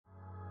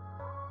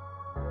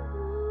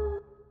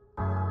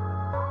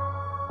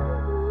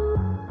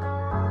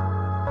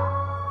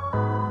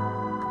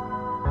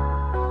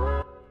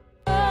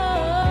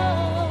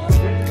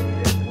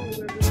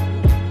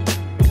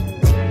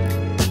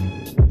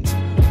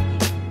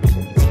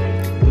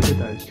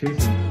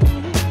chasing.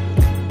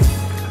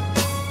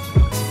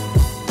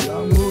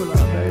 Young Moolah,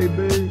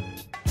 baby.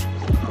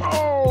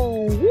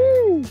 Oh,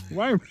 woo!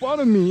 Right in front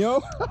of me,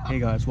 yo. Hey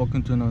guys,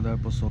 welcome to another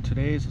episode.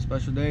 Today is a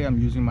special day. I'm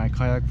using my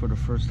kayak for the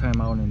first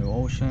time out in the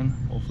ocean.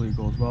 Hopefully it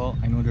goes well.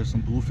 I know there's some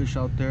bluefish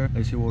out there.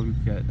 Let's see what we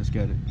can get. Let's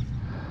get it.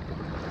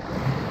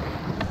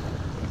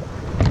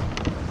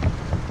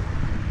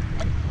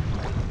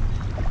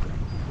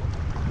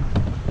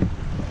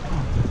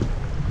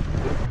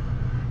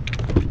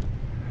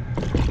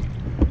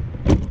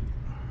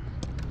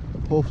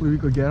 Hopefully we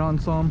could get on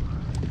some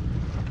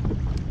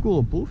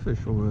cool bluefish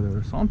over there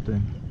or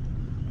something.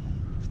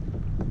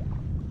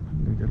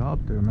 Get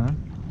out there, man.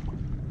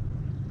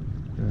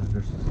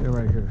 Yeah, stay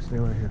right here. Stay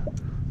right here.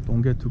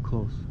 Don't get too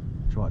close.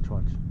 Watch,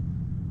 watch.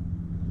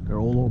 They're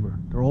all over.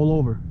 They're all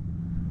over.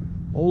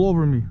 All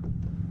over me.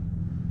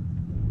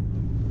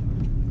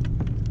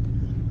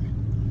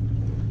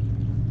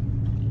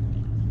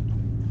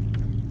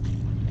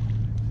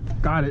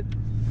 Got it.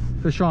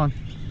 Fish on.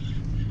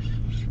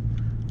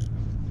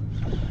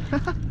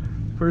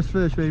 First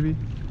fish, baby.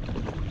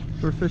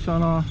 First fish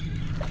on a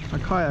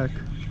kayak.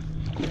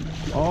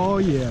 Oh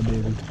yeah,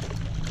 baby.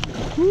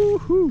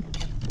 Woohoo!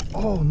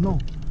 Oh no!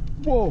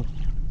 Whoa!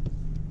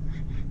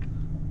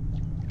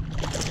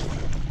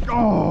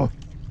 Oh!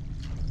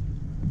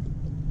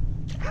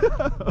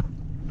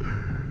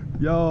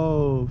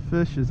 Yo,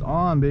 fish is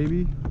on,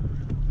 baby.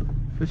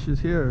 Fish is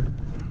here.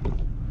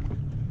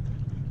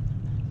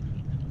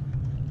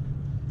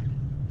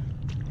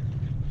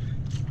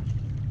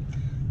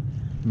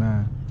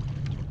 Man.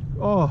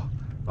 Oh!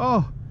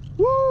 Oh!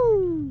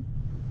 Woo!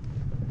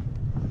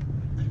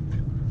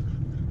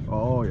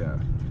 Oh yeah,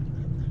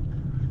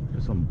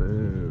 there's some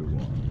big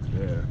ones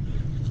there.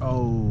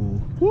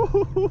 Oh,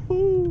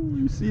 woo-hoo-hoo-hoo.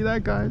 You see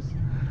that, guys?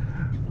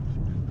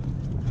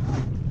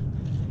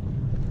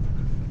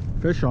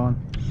 Fish on.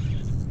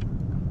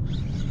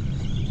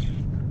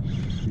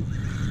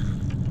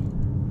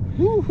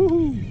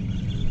 Woo-hoo-hoo.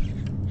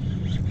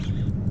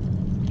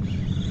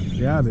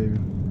 Yeah, baby.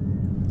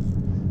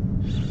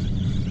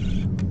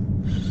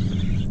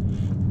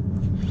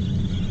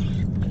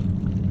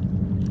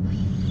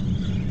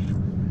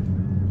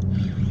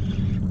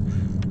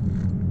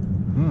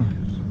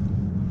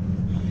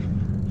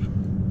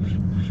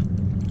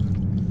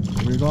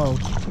 Here we go.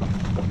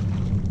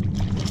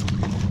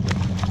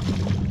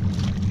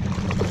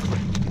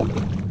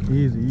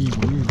 Easy, easy,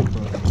 easy,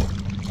 bro.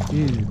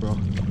 Easy, bro.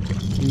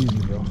 Easy,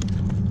 bro.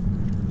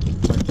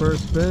 My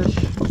first fish,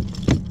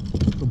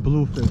 the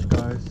bluefish,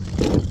 guys.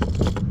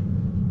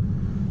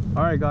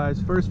 All right,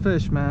 guys. First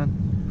fish,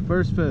 man.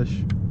 First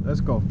fish.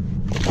 Let's go.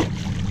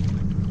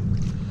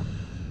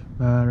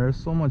 Man, there's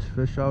so much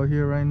fish out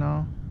here right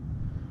now.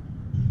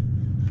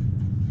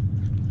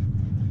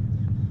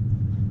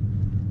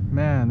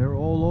 Man, they're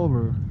all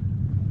over.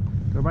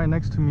 They're right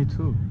next to me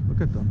too.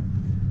 Look at them.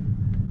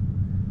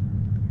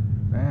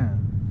 Man.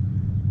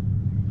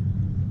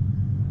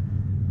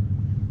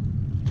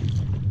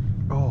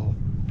 Oh,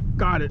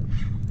 got it.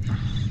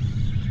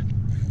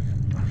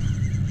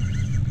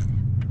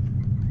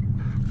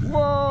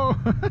 Whoa.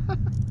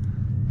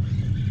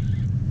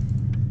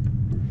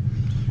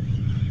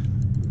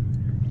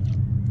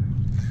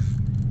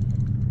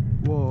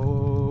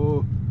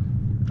 Whoa.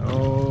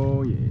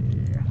 Oh yeah.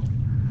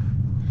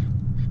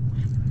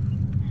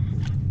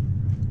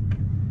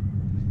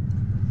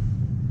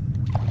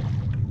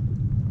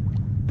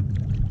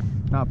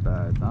 Not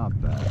bad,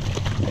 not bad.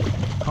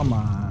 Come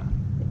on.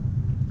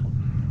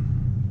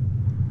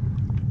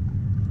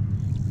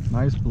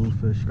 Nice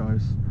bluefish,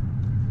 guys.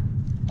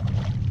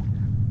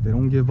 They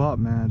don't give up,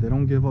 man. They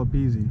don't give up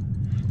easy.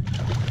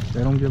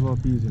 They don't give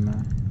up easy,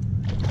 man.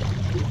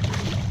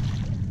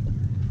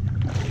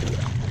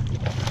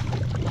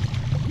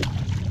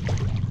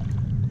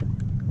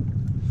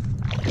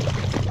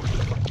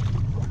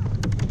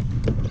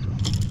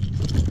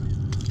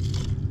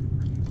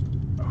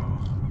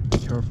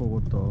 Careful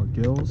with the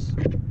gills.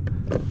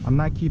 I'm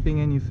not keeping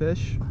any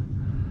fish.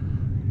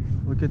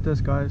 Look at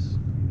this, guys.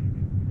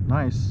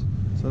 Nice.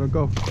 Let's let it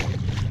go.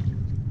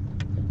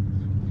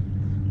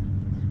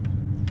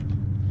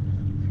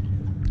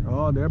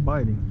 Oh, they're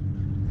biting.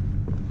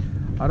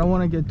 I don't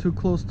want to get too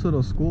close to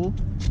the school.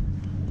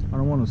 I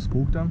don't want to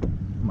spook them.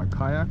 My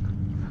kayak.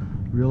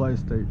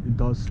 Realize that it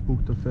does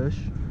spook the fish.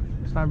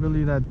 It's not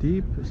really that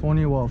deep. It's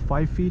only, what,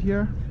 5 feet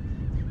here?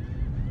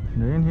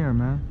 They're in here,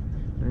 man.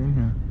 They're in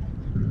here.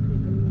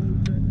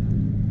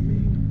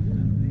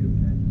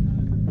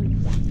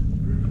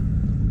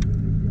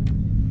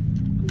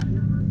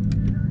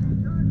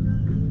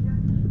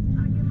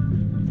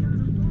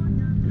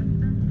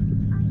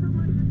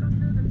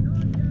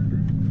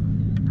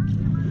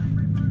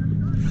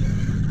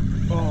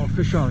 Oh,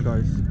 fish on,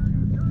 guys.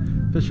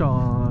 Fish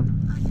on.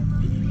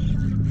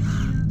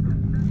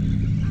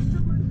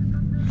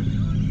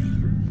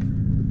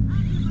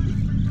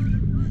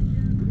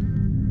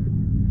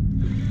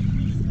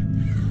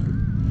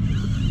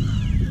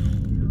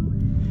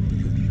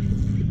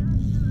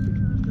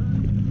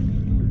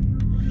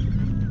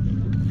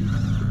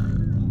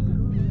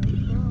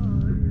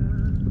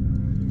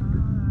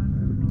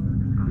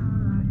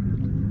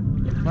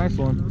 Nice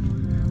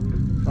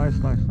one. Nice,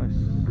 nice, nice.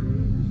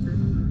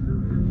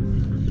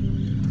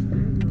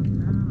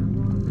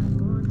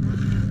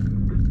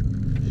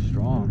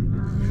 Strong.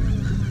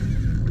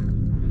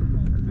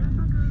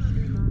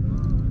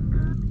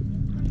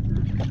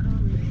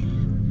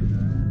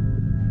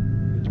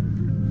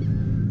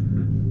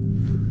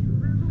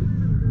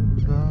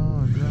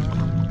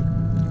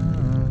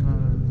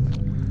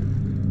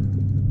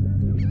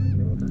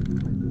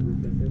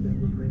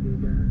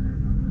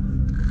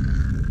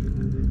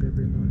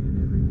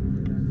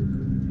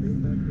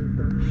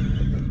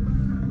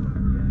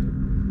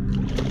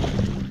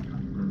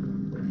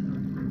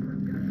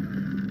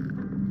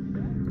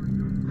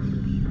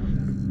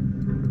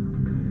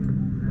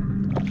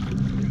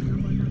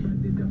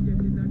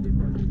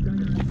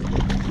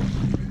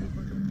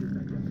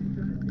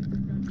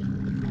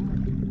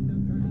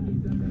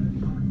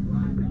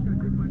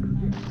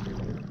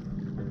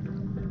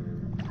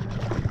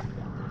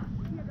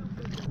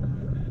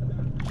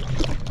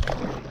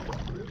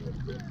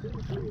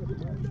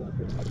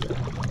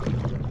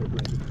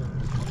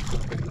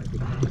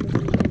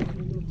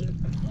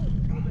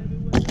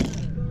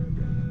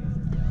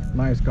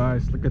 Nice,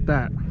 guys, look at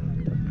that.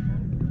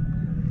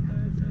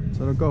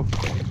 Let it go.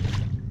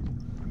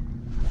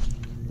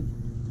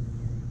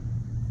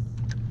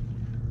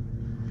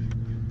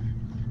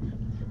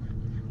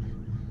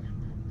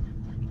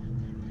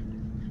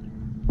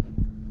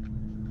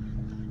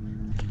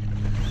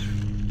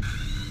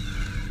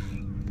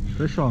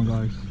 Fish on,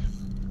 guys.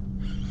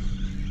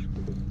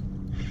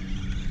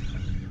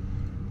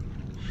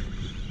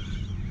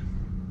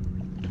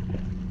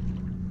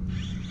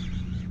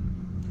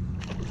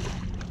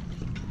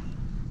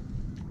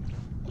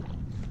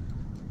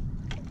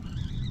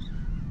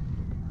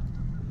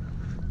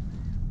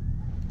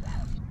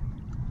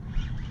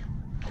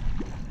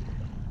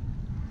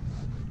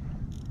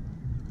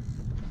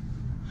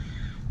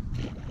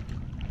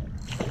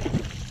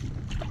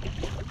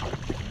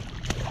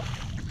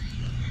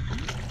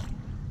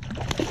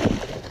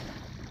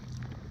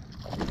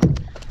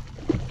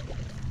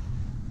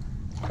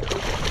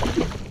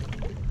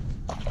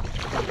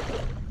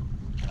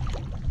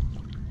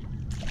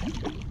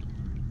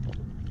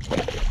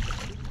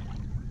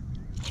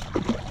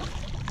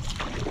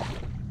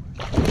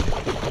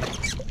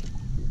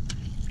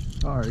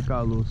 Alright,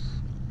 got loose.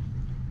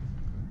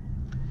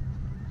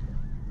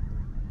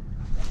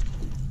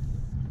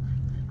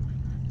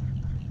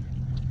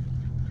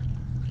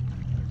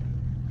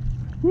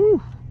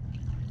 Woo!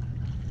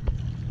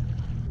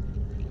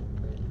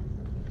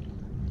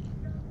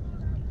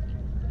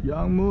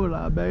 Young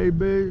moolah,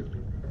 baby.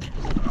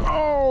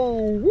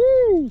 Oh,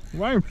 woo!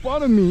 Right in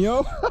front of me,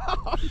 yo.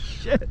 Oh,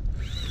 shit.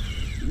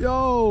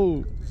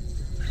 Yo.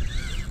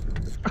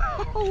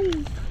 Oh.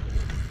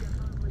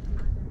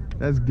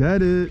 Let's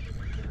get it.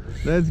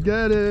 Let's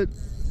get it.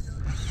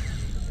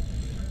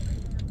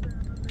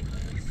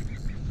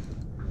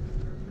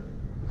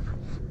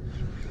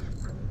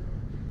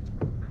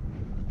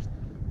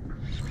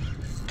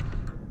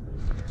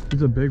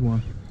 It's a big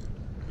one.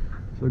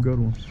 It's a good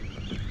one.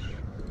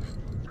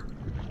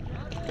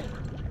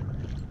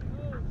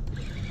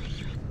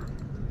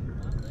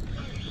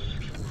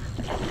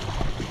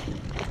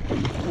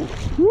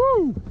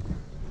 Woo!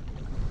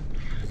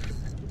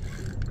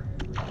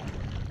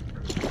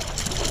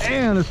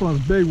 Man, this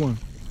one's a big one.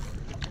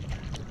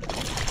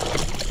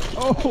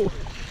 Oh,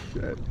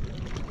 shit.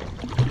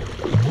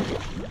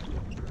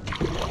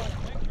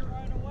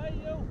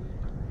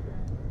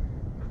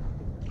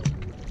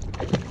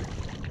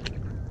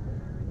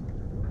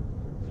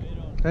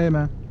 Hey,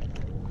 man.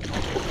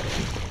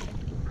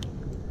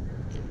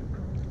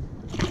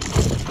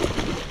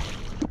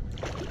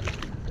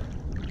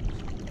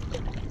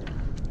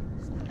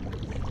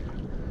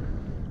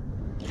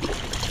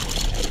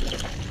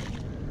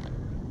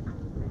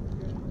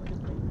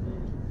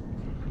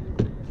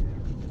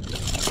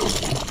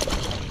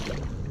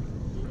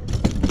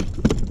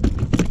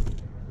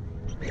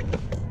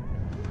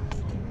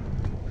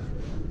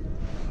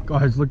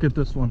 Guys, look at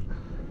this one.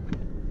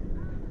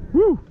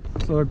 Woo!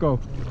 Let's let it go.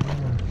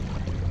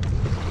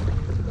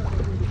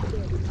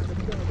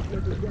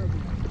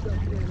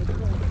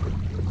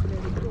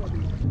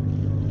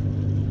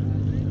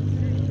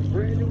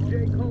 Brand new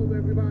J. Cole,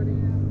 everybody.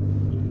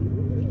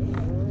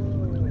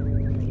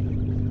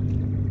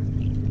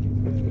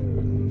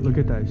 Look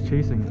at that, he's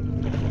chasing it.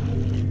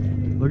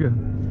 Look at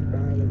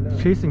him.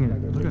 He's chasing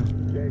it. Look at him.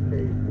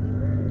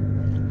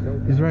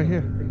 He's right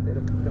here.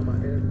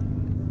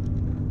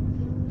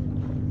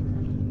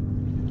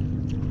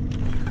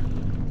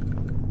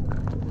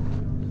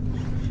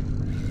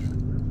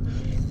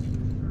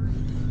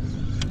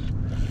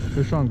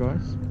 Fish on,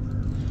 guys.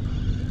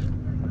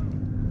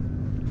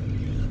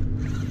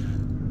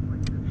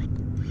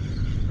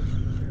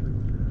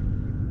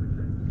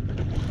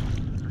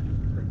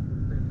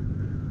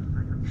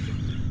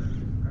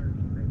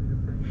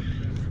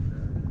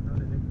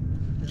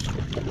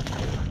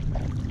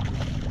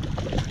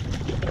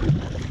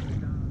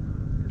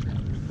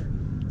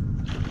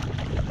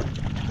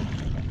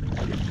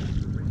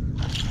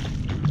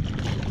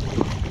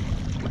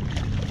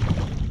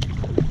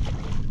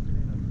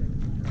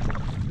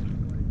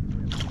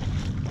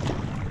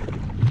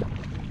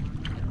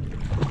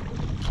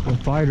 They're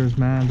fighters,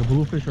 man. The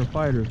bluefish are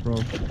fighters, bro.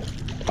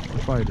 They're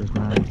fighters,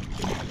 man.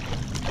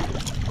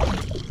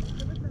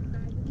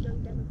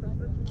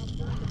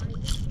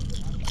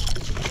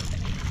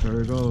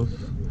 There it goes.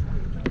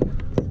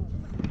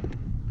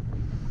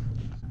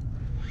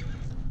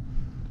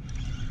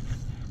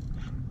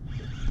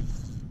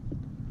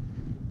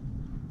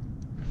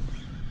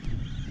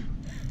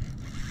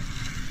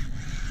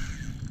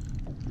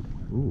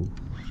 Ooh.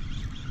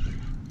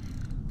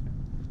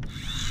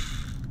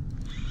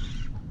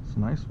 It's a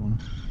nice one.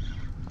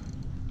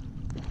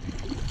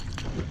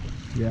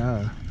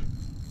 Yeah.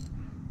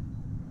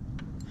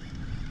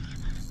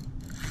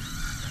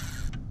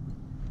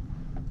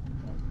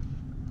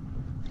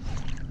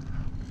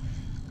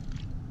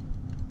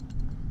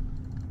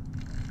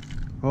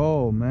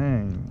 Oh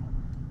man.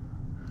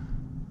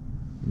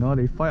 No,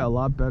 they fight a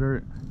lot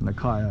better in the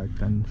kayak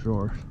than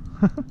shore.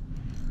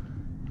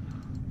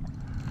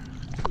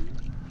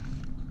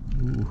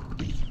 Ooh.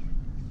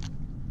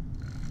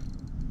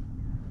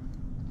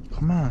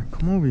 Come on,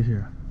 come over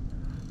here.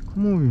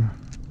 Come over here.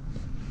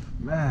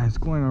 Man, it's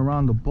going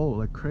around the boat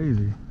like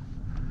crazy.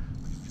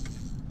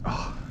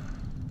 Oh.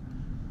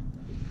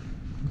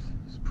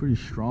 It's pretty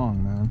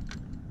strong, man.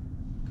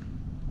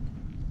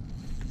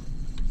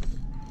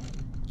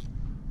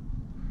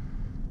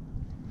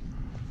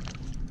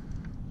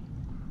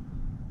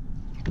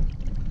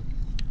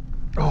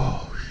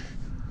 Oh,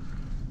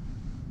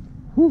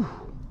 whew.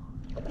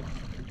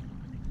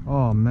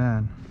 Oh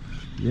man,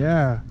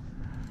 yeah,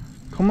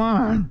 come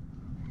on.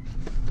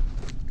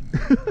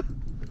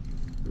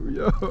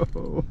 Yo.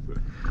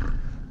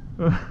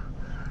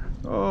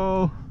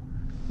 Oh,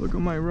 look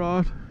at my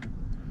rod.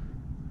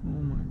 Oh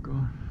my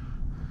god,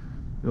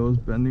 it was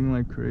bending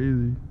like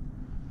crazy.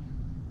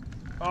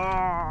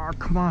 Ah, oh,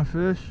 come on,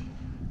 fish.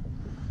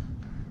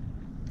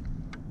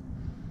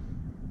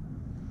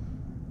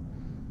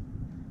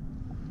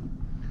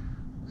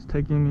 It's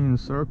taking me in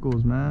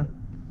circles, man.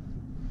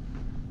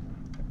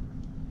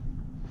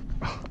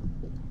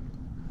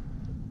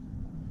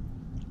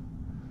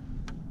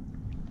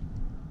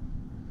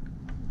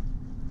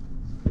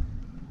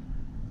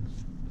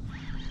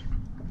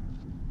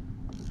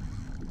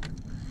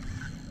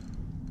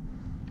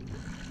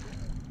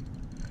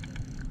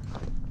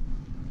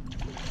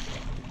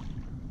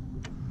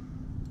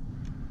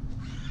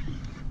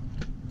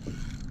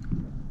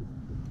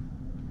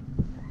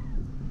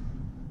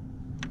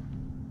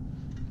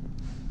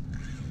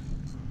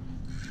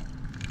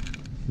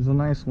 He's a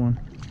nice one.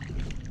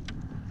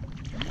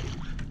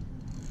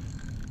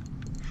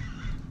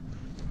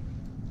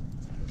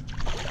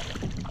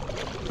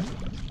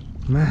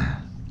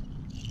 Man.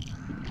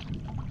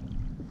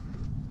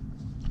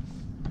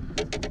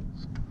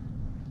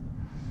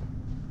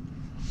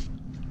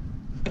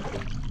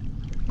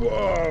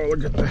 Whoa,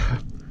 look at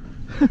that.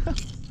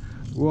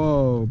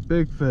 Whoa,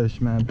 big fish,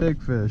 man,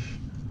 big fish.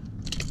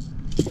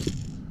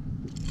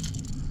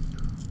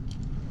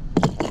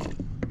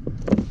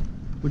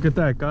 Look at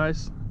that,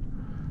 guys.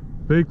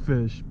 Big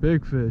fish,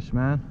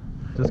 man.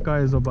 This guy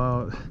is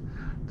about,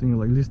 I think,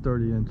 like at least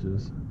 30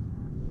 inches.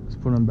 Let's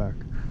put him back.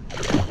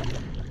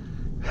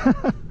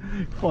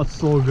 Fought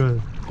so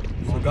good.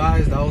 So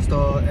guys, that was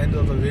the end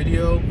of the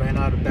video. Ran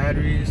out of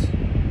batteries.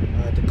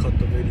 I had to cut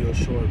the video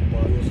short,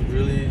 but it was a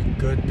really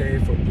good day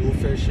for blue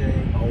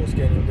fishing. I was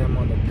getting them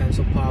on the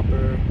pencil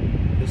popper.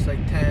 Just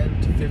like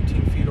 10 to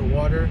 15 feet of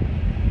water.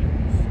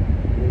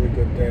 Really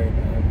good day,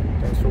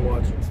 man. Thanks for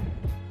watching.